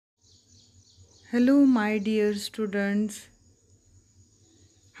Hello, my dear students.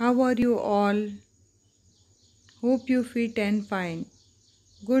 How are you all? Hope you fit and fine.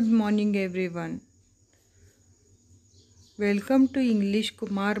 Good morning, everyone. Welcome to English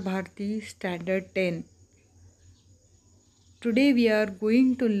Kumar Bharti Standard 10. Today we are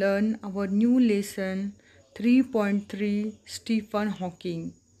going to learn our new lesson 3.3 Stephen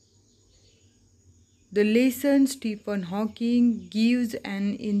Hawking. The lesson Stephen Hawking gives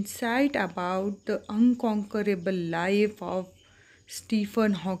an insight about the unconquerable life of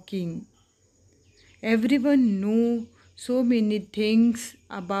Stephen Hawking. Everyone know so many things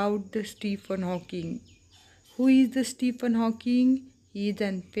about the Stephen Hawking. Who is the Stephen Hawking? He is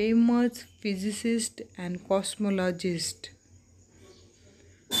a famous physicist and cosmologist.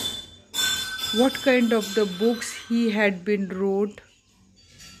 What kind of the books he had been wrote?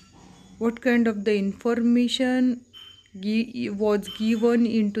 What kind of the information was given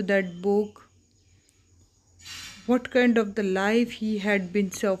into that book? What kind of the life he had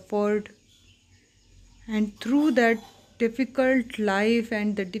been suffered? And through that difficult life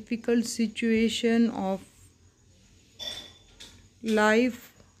and the difficult situation of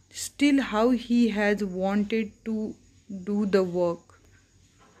life, still how he has wanted to do the work,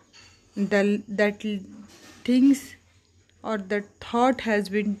 that things or that thought has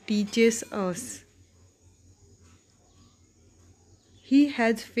been teaches us. He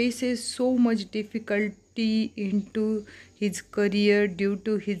has faces so much difficulty into his career due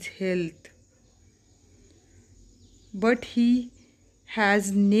to his health, but he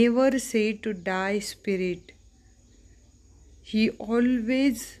has never said to die spirit. He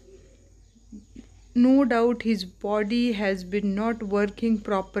always, no doubt his body has been not working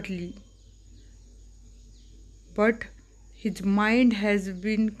properly, but his mind has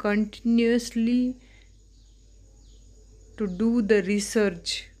been continuously to do the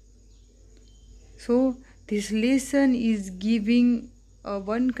research. So this lesson is giving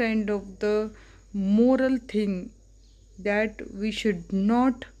one kind of the moral thing, that we should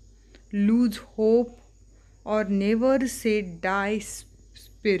not lose hope or never say die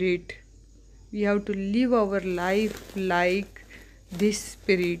spirit. We have to live our life like this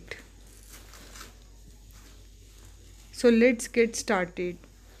spirit. So let's get started.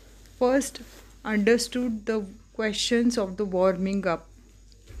 First, understood the questions of the warming up.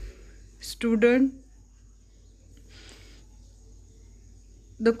 Student,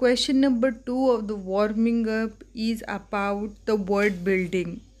 the question number 2 of the warming up is about the word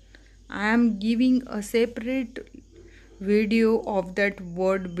building. I am giving a separate video of that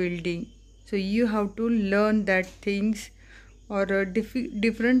word building. So you have to learn that things or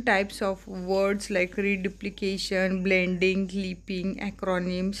different types of words like reduplication, blending, clipping,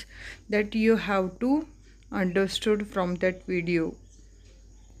 acronyms that you have to understood from that video.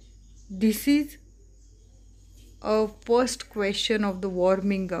 This is a first question of the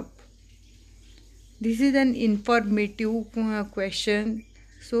warming up. This is an informative question,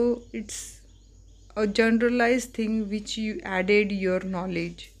 so it's a generalized thing which you added your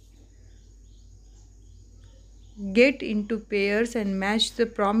knowledge. Get into pairs and match the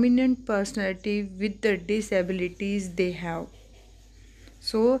prominent personality with the disabilities they have.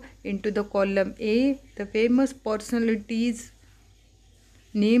 So into the column A, the famous personalities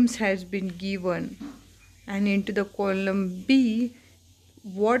names has been given, and into the column B,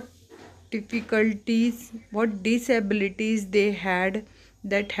 what difficulties, what disabilities they had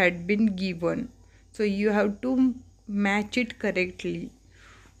that had been given. So you have to match it correctly.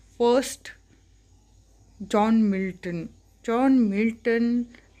 First, John Milton. John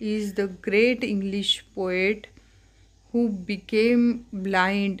Milton is the great English poet who became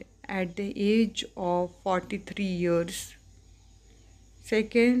blind at the age of 43 years.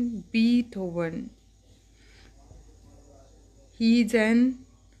 Second, Beethoven. He is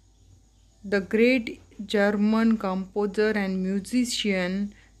the great German composer and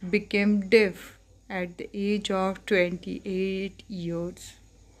musician, became deaf at the age of 28 years.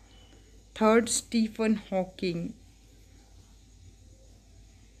 Third, Stephen Hawking.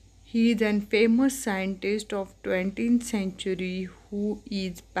 He is a famous scientist of 20th century who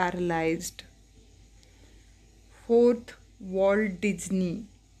is paralyzed. Fourth, Walt Disney.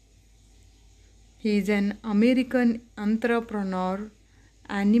 He is an American entrepreneur,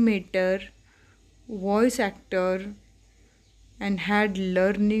 animator, voice actor, and had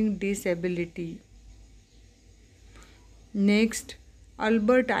learning disability. Next,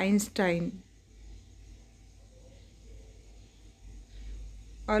 Albert Einstein.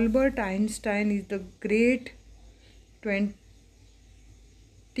 Albert Einstein is the great 20th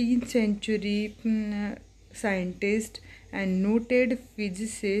century scientist and noted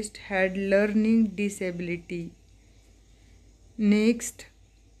physicist had learning disability. Next,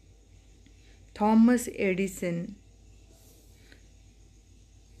 Thomas Edison.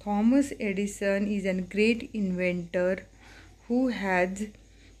 Thomas Edison is a great inventor who has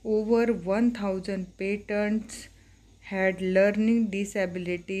over 1000 patents, had learning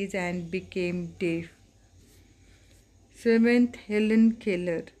disabilities, and became deaf. Seventh, Helen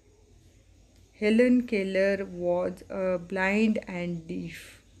Keller. Helen Keller was a blind and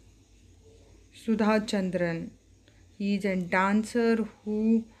deaf. Sudha Chandran. He is a dancer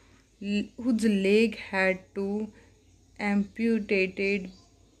whose leg had to amputated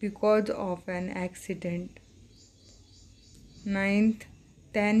because of an accident. Ninth,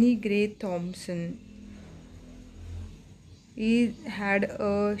 Tanny Gray Thompson. She had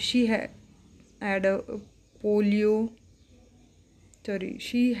a polio.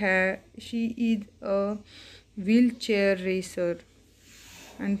 She is a wheelchair racer.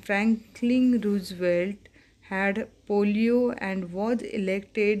 And Franklin Roosevelt had polio and was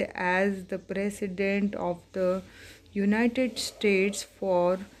elected as the president of the United States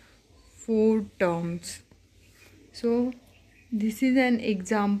for 4 terms. So, this is an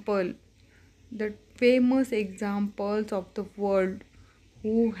example, the famous examples of the world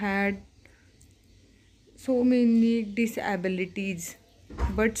who had so many disabilities,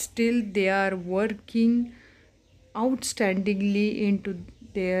 but still they are working outstandingly into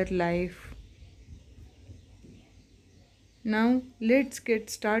their life. Now let's get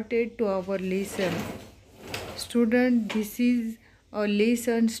started to our lesson. Student, this is a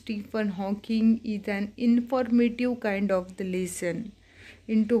lesson. Stephen Hawking is an informative kind of the lesson.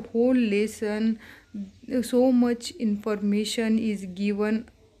 Into whole lesson, so much information is given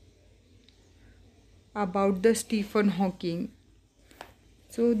about the Stephen Hawking.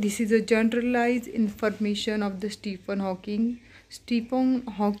 So this is a generalized information of the Stephen Hawking. Stephen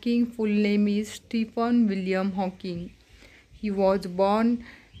Hawking full name is Stephen William Hawking. He was born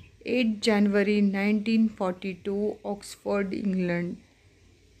 8 January 1942, Oxford, England.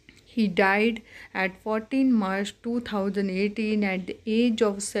 He died at 14 March 2018 at the age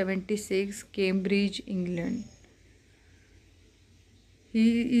of 76, Cambridge, England.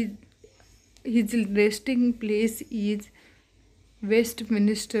 His resting place is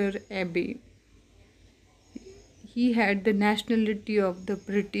Westminster Abbey. He had the nationality of the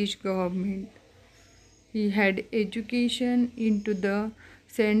British government. He had education into the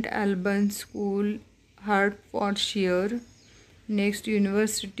St. Albans School, Hertfordshire, next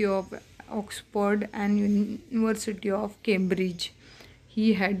University of Oxford and University of Cambridge.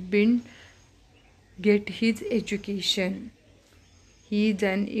 He had been get his education. He is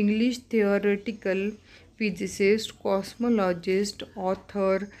an English theoretical physicist, cosmologist,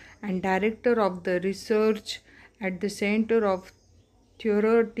 author, and director of the research at the Center of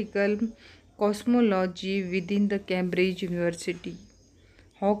Theoretical Cosmology within the Cambridge University.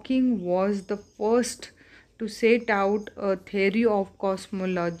 Hawking was the first to set out a theory of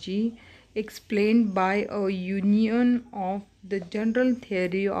cosmology explained by a union of the general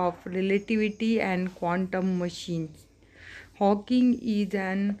theory of relativity and quantum machines. Hawking is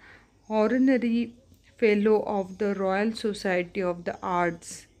an honorary fellow of the Royal Society of the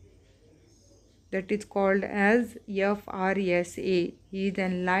Arts, that is called as FRSA. He is a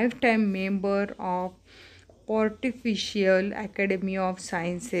lifetime member of Pontifical Academy of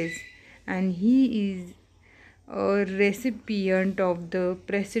Sciences, and he is a recipient of the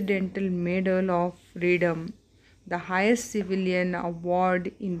Presidential Medal of Freedom, the highest civilian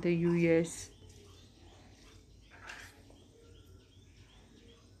award in the US.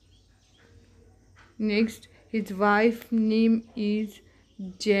 Next, his wife name is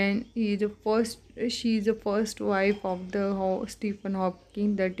Jane. She is the first wife of the Stephen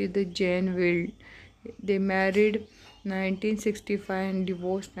Hawking. That is the Jane Wild. They married 1965 and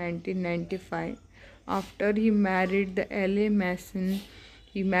divorced 1995. After he married the L.A. Mason,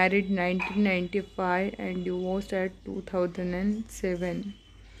 he married 1995 and divorced at 2007.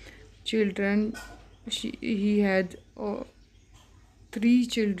 Children, he had 3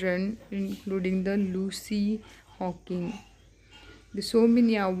 children, including the Lucy Hawking. The so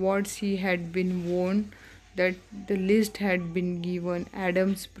many awards he had been won that the list had been given: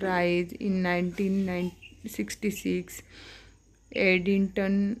 Adams Prize in 1966,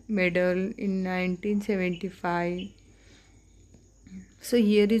 Eddington Medal in 1975. So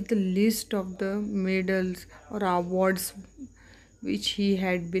here is the list of the medals or awards which he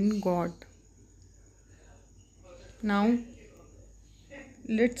had been got. Now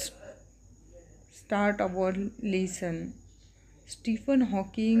let's start our lesson. Stephen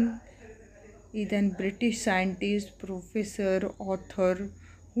Hawking is an British scientist, professor, author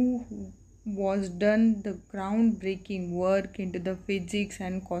who was done the groundbreaking work into the physics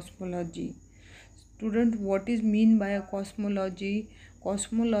and cosmology. Student, what is mean by a cosmology?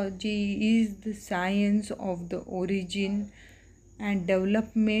 Cosmology is the science of the origin and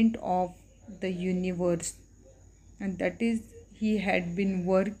development of the universe, and that is he had been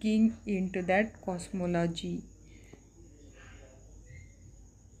working into that cosmology.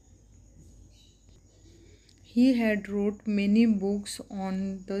 He had wrote many books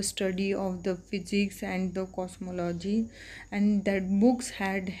on the study of the physics and the cosmology, and that books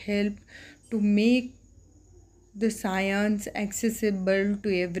had helped to make the science accessible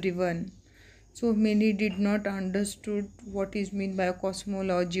to everyone. So many did not understood what is mean by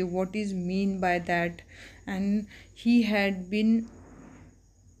cosmology, what is mean by that, and he had been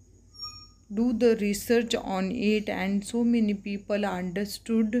do the research on it, and so many people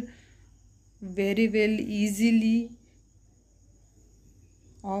understood very well easily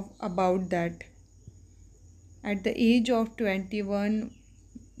of about that. At the age of 21,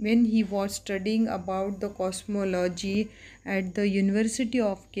 when he was studying about the cosmology at the University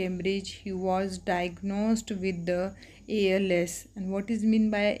of Cambridge, he was diagnosed with the ALS. And what is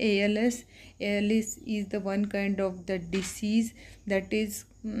mean by ALS? ALS is the one kind of the disease that is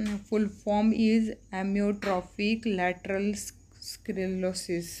full form is amyotrophic lateral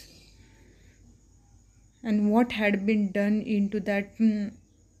sclerosis. And what had been done into that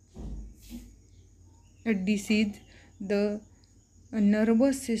disease, the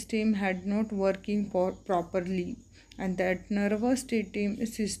nervous system had not working properly, and that nervous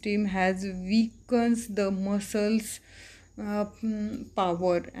system has weakens the muscles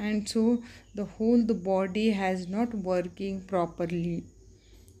power, and so the whole the body has not working properly.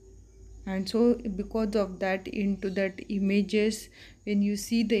 And so because of that, into that images, when you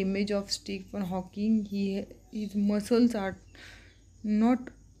see the image of Stephen Hawking, his muscles are not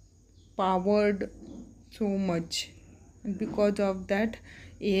powered so much, and because of that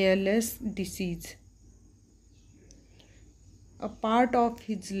ALS disease. A part of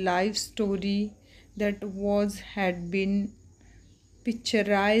his life story that was had been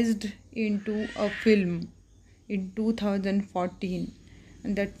picturized into a film in 2014,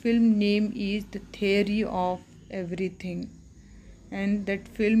 and that film name is The Theory of Everything, and that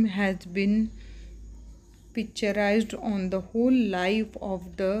film has been picturized on the whole life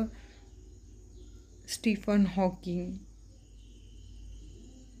of the Stephen Hawking.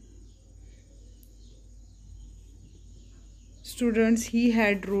 Students, he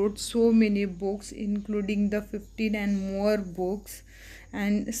had wrote so many books, including the 15 and more books,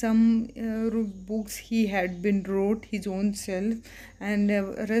 and some books he had been wrote his own self, and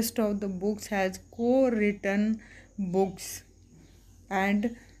rest of the books has co-written books.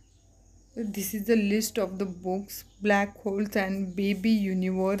 And this is the list of the books: Black Holes and Baby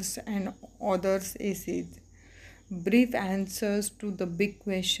Universe and others essays, Brief Answers to the Big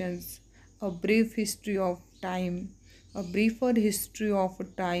Questions, A Brief History of Time, A Briefer History of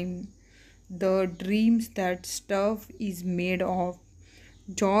Time, The Dreams That Stuff is Made of,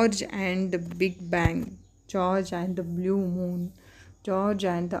 George and the Big Bang, George and the Blue Moon, George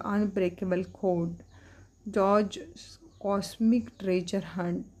and the Unbreakable Code, George's Cosmic Treasure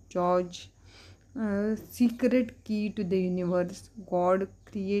Hunt, George, Secret Key to the Universe, God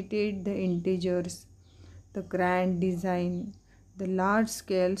Created the Integers, the Grand Design, the Large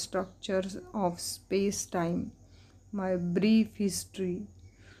Scale Structures of Space Time, My Brief History,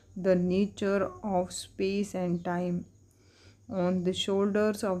 the Nature of Space and Time, On the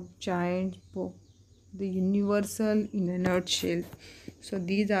Shoulders of Giants Book, The Universal in a Nutshell. So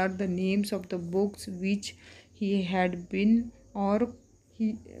these are the names of the books which he had been or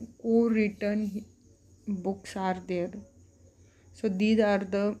he co-written books are there. So these are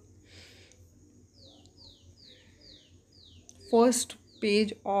the first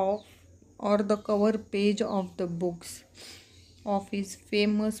page of or the cover page of the books of his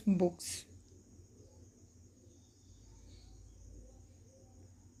famous books.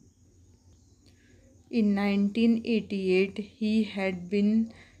 In 1988, he had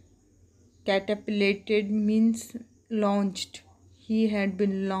been catapulted, means launched. He had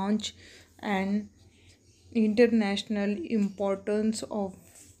been launched an international importance of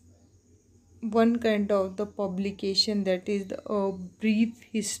one kind of the publication, that is A Brief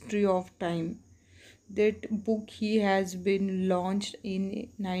History of Time. That book he has been launched in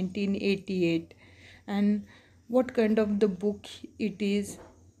 1988. And what kind of the book it is?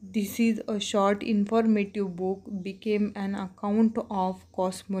 This is a short informative book, became an account of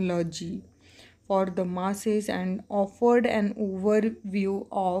cosmology for the masses and offered an overview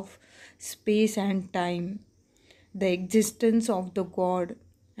of space and time, the existence of the God,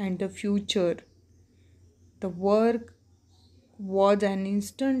 and the future. The work was an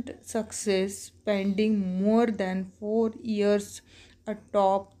instant success, spending more than 4 years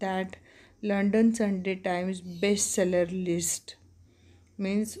atop that London Sunday Times bestseller list.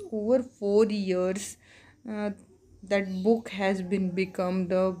 Means over 4 years, uh, that book has been become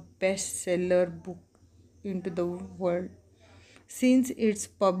the bestseller book into the world. Since its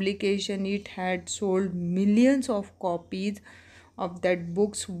publication, it had sold millions of copies of that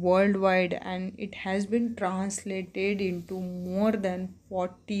books worldwide, and it has been translated into more than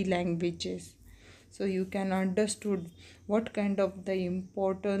 40 languages. So you can understood what kind of the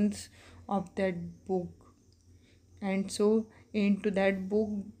importance of that book. And so into that book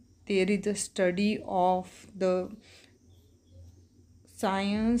there is a study of the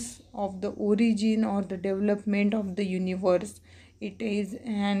science of the origin or the development of the universe. It is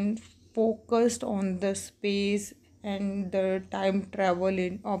and focused on the space and the time travel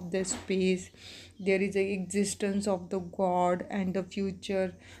in of the space. There is a existence of the god and the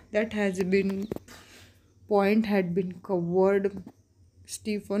future that has been point had been covered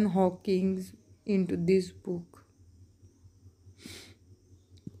Stephen Hawking into this book.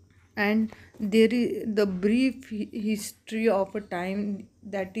 And there is the brief history of a time,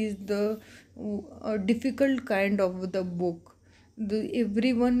 that is the difficult kind of the book.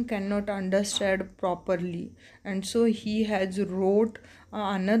 Everyone cannot understand properly, and so he has wrote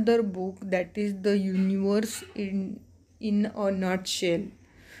another book, that is the universe in a nutshell.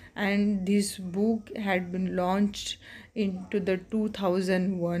 And this book had been launched into the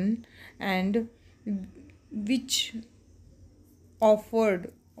 2001, and which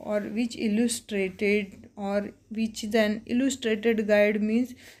offered or which illustrated or which is an illustrated guide,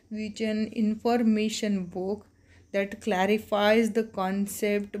 means which an information book that clarifies the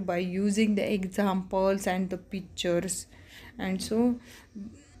concept by using the examples and the pictures. And so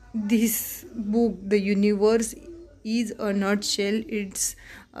this book, the universe is a nutshell, it's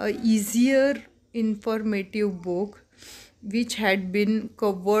a easier informative book which had been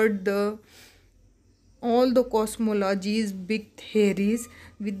covered the all the cosmology's big theories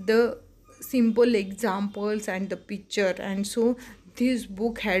with the simple examples and the picture. And so this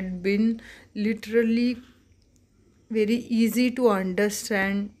book had been literally very easy to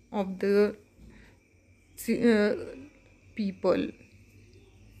understand of the uh, people.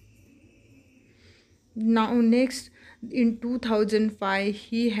 Now next, in 2005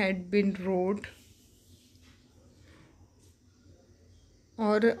 he had been wrote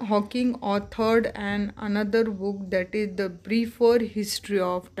or Hawking authored another book, that is the briefer history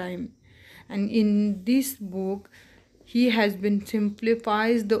of time. And in this book he has been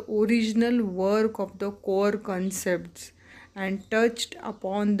simplifies the original work of the core concepts and touched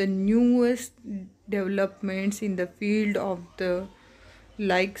upon the newest developments in the field of the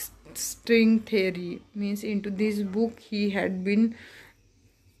like string theory. Means into this book he had been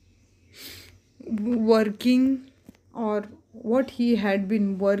working, or what he had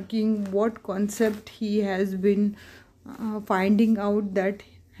been working, what concept he has been finding out, that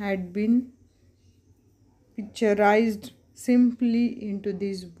had been picturized simply into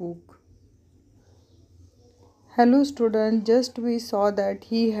this book. Hello student, just we saw that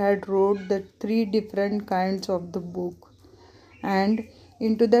he had wrote the three different kinds of the book, and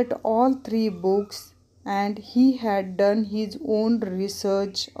into that all three books, and he had done his own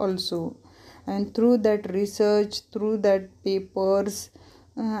research also. And through that research, through that papers,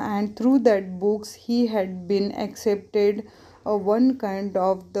 and through that books, he had been accepted one kind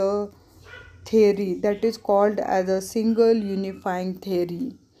of the theory that is called as a single unifying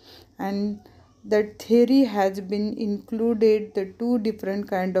theory. And that theory has been included the two different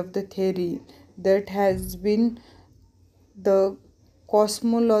kind of the theory, that has been the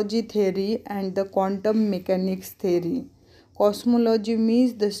cosmology theory and the quantum mechanics theory. Cosmology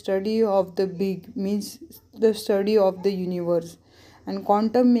means the study of the big, means the study of the universe, and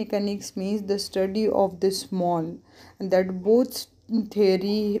quantum mechanics means the study of the small. And that both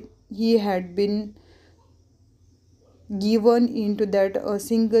theory he had been given into that a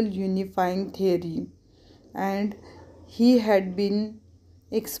single unifying theory. And he had been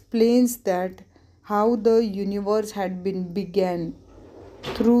explains that how the universe had been began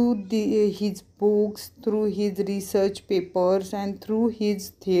through his books, through his research papers, and through his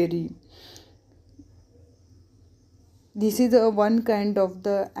theory. This is a one kind of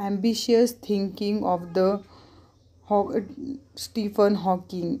the ambitious thinking of the Stephen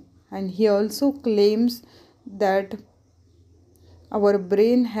Hawking. And he also claims that our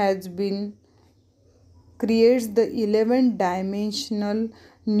brain has been creates the 11 dimensional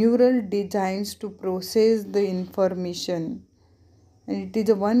neural designs to process the information. And it is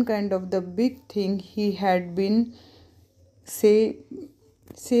a one kind of the big thing he had been say,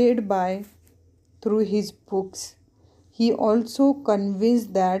 said by through his books. He also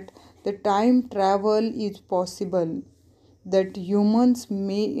convinced that the time travel is possible, that humans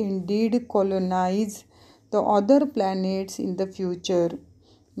may indeed colonize the other planets in the future.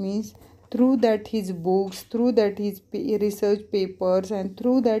 Means through that his books, through that his research papers, and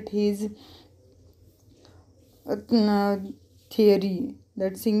through that his uh, theory,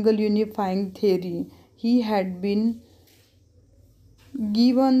 that single unifying theory, he had been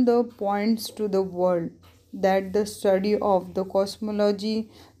given the points to the world that the study of the cosmology,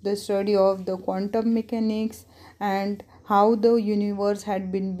 the study of the quantum mechanics, and how the universe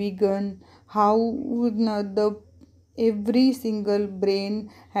had been begun, how the every single brain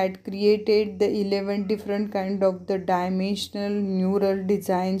had created the 11 different kind of the dimensional neural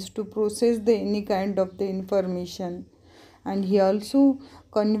designs to process the any kind of the information. And he also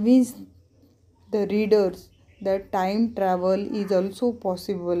convinced the readers that time travel is also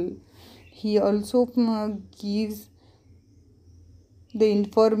possible. He also gives the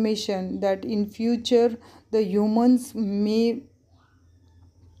information that in future the humans may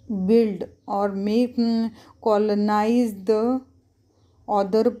build or may colonize the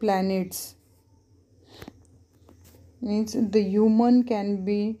other planets. Means the human can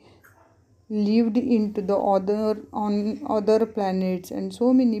be lived into the other on other planets, and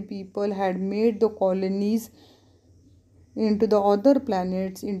so many people had made the colonies into the other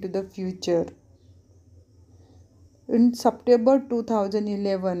planets into the future. In September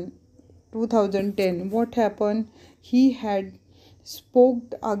 2011, 2010, what happened? He had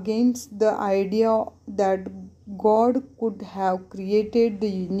spoke against the idea that God could have created the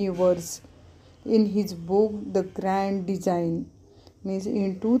universe in his book The Grand Design. Means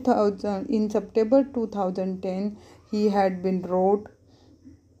in 2000, in September 2010, he had been wrote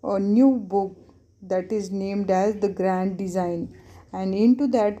a new book that is named as The Grand Design, and into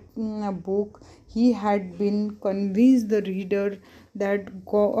that book he had been convinced the reader that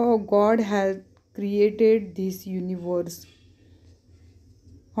God had created this universe.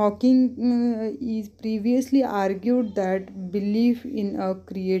 Hawking is previously argued that belief in a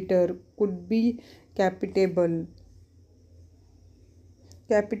creator could be capitable.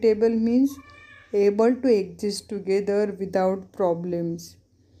 Capitable means able to exist together without problems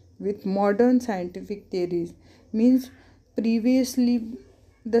with modern scientific theories. Means previously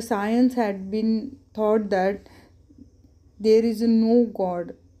the science had been thought that there is no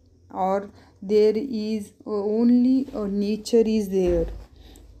God, or there is only nature is there,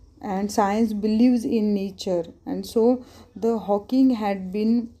 and science believes in nature. And so the Hawking had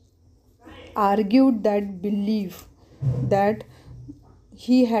been argued that belief, that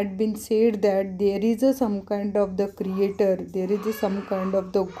he had been said that there is a some kind of the creator, there is a some kind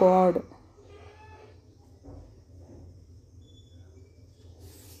of the God.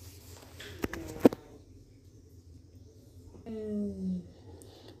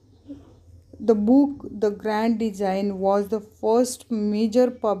 The book The Grand Design was the first major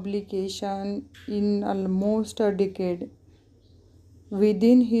publication in almost a decade.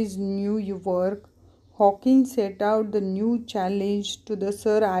 Within his new work, Hawking set out the new challenge to the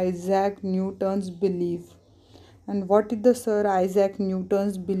Sir Isaac Newton's belief. And what is the Sir Isaac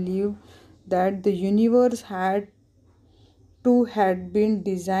Newton's belief? That the universe had been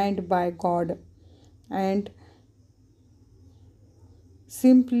designed by God, and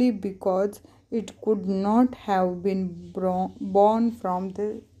simply because it could not have been born from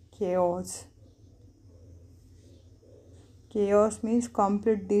the chaos. Chaos means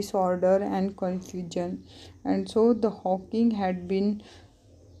complete disorder and confusion. And so the Hawking had been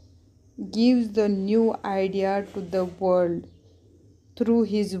gives the new idea to the world through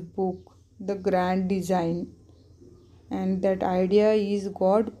his book The Grand Design. And that idea is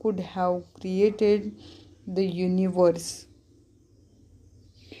God could have created the universe.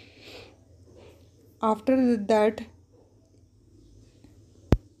 After that,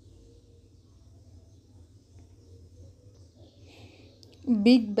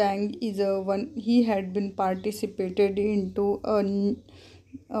 Big Bang is a one. He had been participated into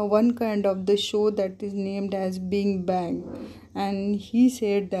a one kind of the show that is named as Big Bang, and he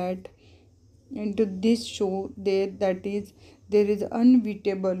said that into this show there is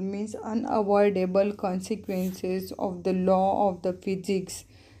unbeatable, means unavoidable consequences of the law of the physics.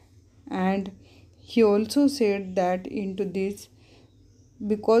 And he also said that into this,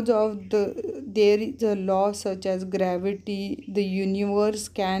 because of there is a law such as gravity, the universe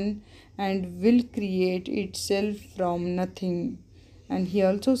can and will create itself from nothing. And he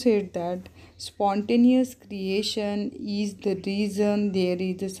also said that spontaneous creation is the reason there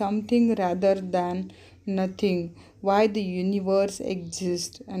is something rather than nothing, why the universe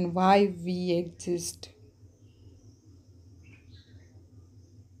exists and why we exist.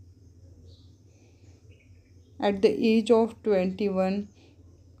 At the age of 21,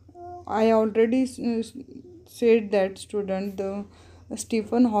 I already said that student, the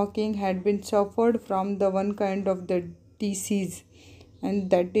Stephen Hawking had been suffered from the one kind of the disease,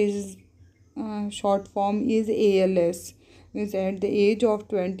 and that is short form is ALS. Means at the age of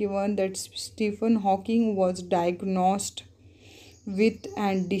 21, that Stephen Hawking was diagnosed with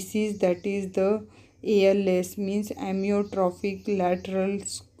and disease that is the ALS, means amyotrophic lateral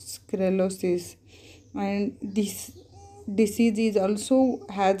sclerosis. And this disease is also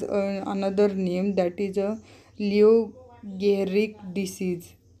has another name, that is a Leo Gehrig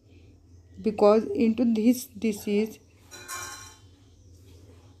disease, because into this disease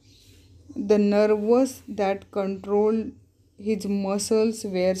the nerves that control his muscles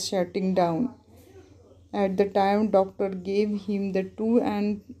were shutting down. At the time, doctor gave him the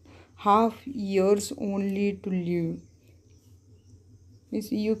 2.5 years only to live.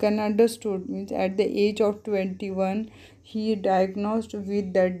 Means you can understood, means at the age of 21 he diagnosed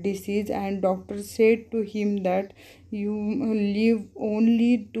with that disease, and doctor said to him that you live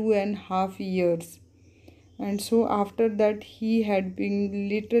only 2.5 years. And so after that he had been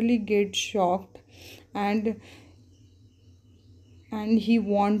literally get shocked, and he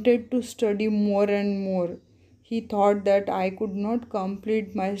wanted to study more and more. He thought that I could not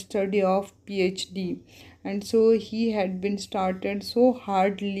complete my study of PhD, and so he had been started so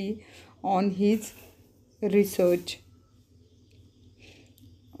hardly on his research.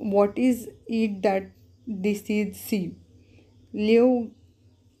 What is it that disease? C. Leo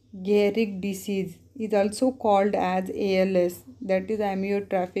Gehrig disease is also called as ALS, that is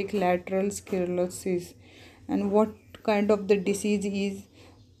amyotrophic lateral sclerosis. And what kind of the disease is?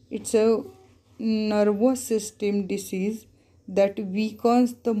 It's a nervous system disease that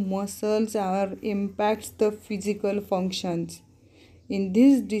weakens the muscles or impacts the physical functions. In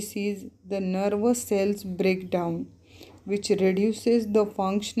this disease, the nervous cells break down, which reduces the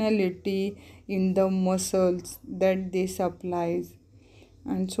functionality in the muscles that they supplies.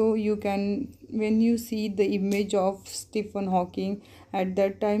 And so you can, when you see the image of Stephen Hawking, at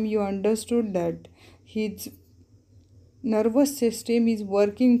that time you understood that his nervous system is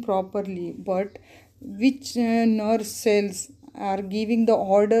working properly, but which nerve cells are giving the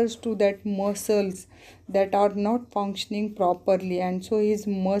orders to that muscles that are not functioning properly, and so his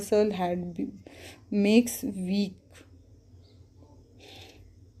muscle makes weak.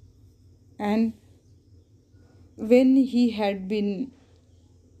 And when he had been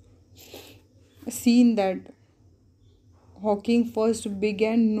seen that, Hawking first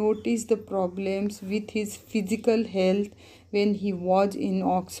began notice the problems with his physical health when he was in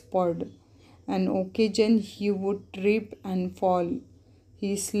Oxford. On occasion he would trip and fall.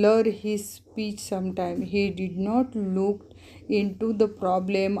 He slurred his speech sometimes. He did not look into the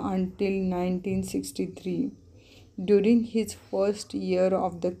problem until 1963, during his first year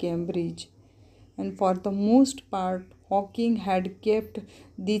of the Cambridge. And for the most part, Hawking had kept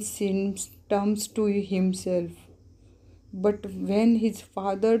these symptoms to himself. But when his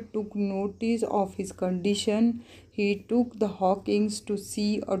father took notice of his condition, he took the Hawkins to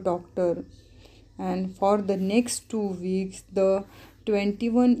see a doctor. And for the next 2 weeks, the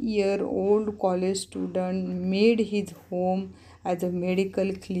 21-year-old college student made his home as a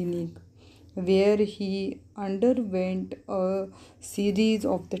medical clinic, where he underwent a series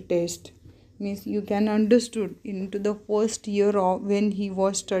of the tests. Means you can understood, into the first year of when he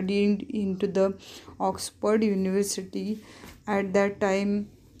was studying into the Oxford University, at that time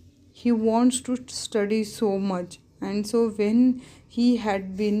he wants to study so much. And so when he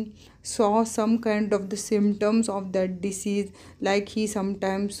had been saw some kind of the symptoms of that disease, like he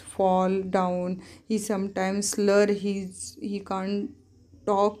sometimes fall down, he sometimes slur he can't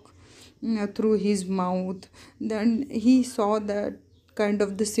talk through his mouth, then he saw that kind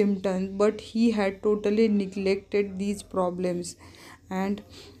of the symptoms, but he had totally neglected these problems. And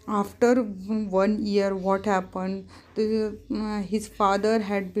after 1 year, what happened, his father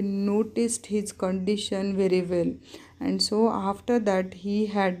had been noticed his condition very well. And so after that he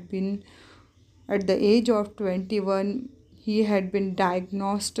had been, at the age of 21, he had been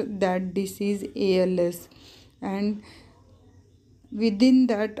diagnosed that disease ALS. And within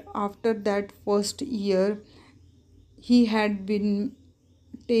that, after that first year, he had been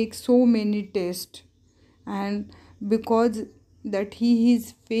take so many tests. And because that he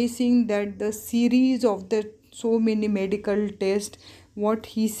is facing, that the series of the so many medical tests, what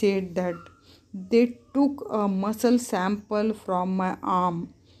he said that they took a muscle sample from my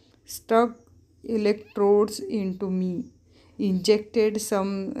arm, stuck electrodes into me, injected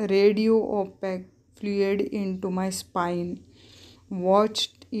some radio opaque fluid into my spine,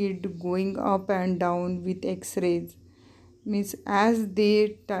 watched it going up and down with x-rays, means as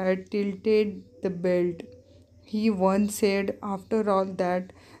they tilted the belt. He once said, after all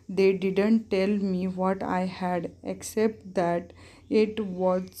that, they didn't tell me what I had, except that it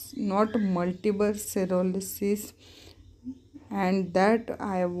was not multiple sclerosis and that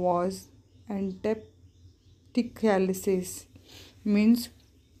I was antipathicalisis. Means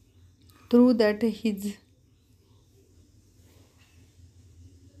through that his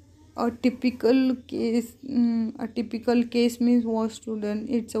a typical case means was to done,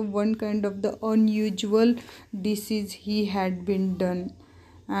 it's a one kind of the unusual disease he had been done,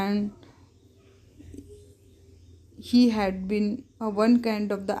 and he had been one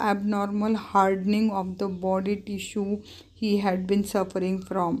kind of the abnormal hardening of the body tissue he had been suffering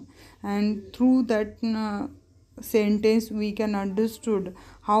from. And through that sentence we can understood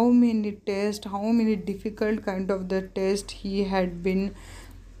how many tests, how many difficult kind of the test he had been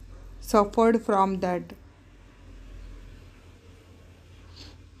suffered from that.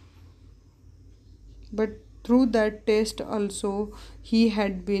 But through that test also he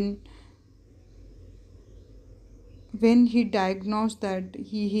had been, when he diagnosed that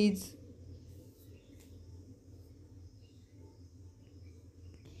he is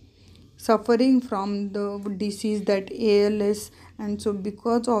suffering from the disease that ALS, and so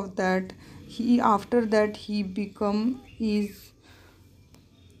because of that he, after that he become is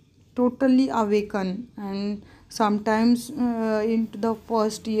totally awakened. And sometimes into the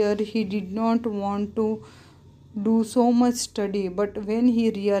first year he did not want to do so much study, but when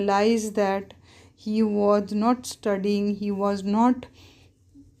he realized that he was not studying, he was not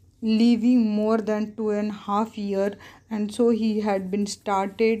living more than 2.5 years, and so he had been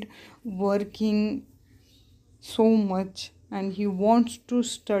started working so much, and he wants to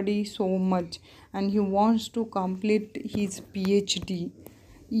study so much, and he wants to complete his PhD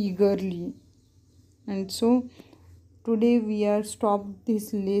eagerly. And so today we are stopped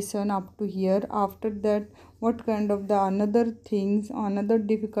this lesson up to here. After that, what kind of the another things, another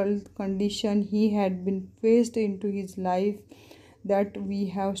difficult condition he had been faced into his life, that we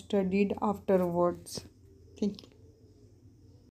have studied afterwards. Thank you.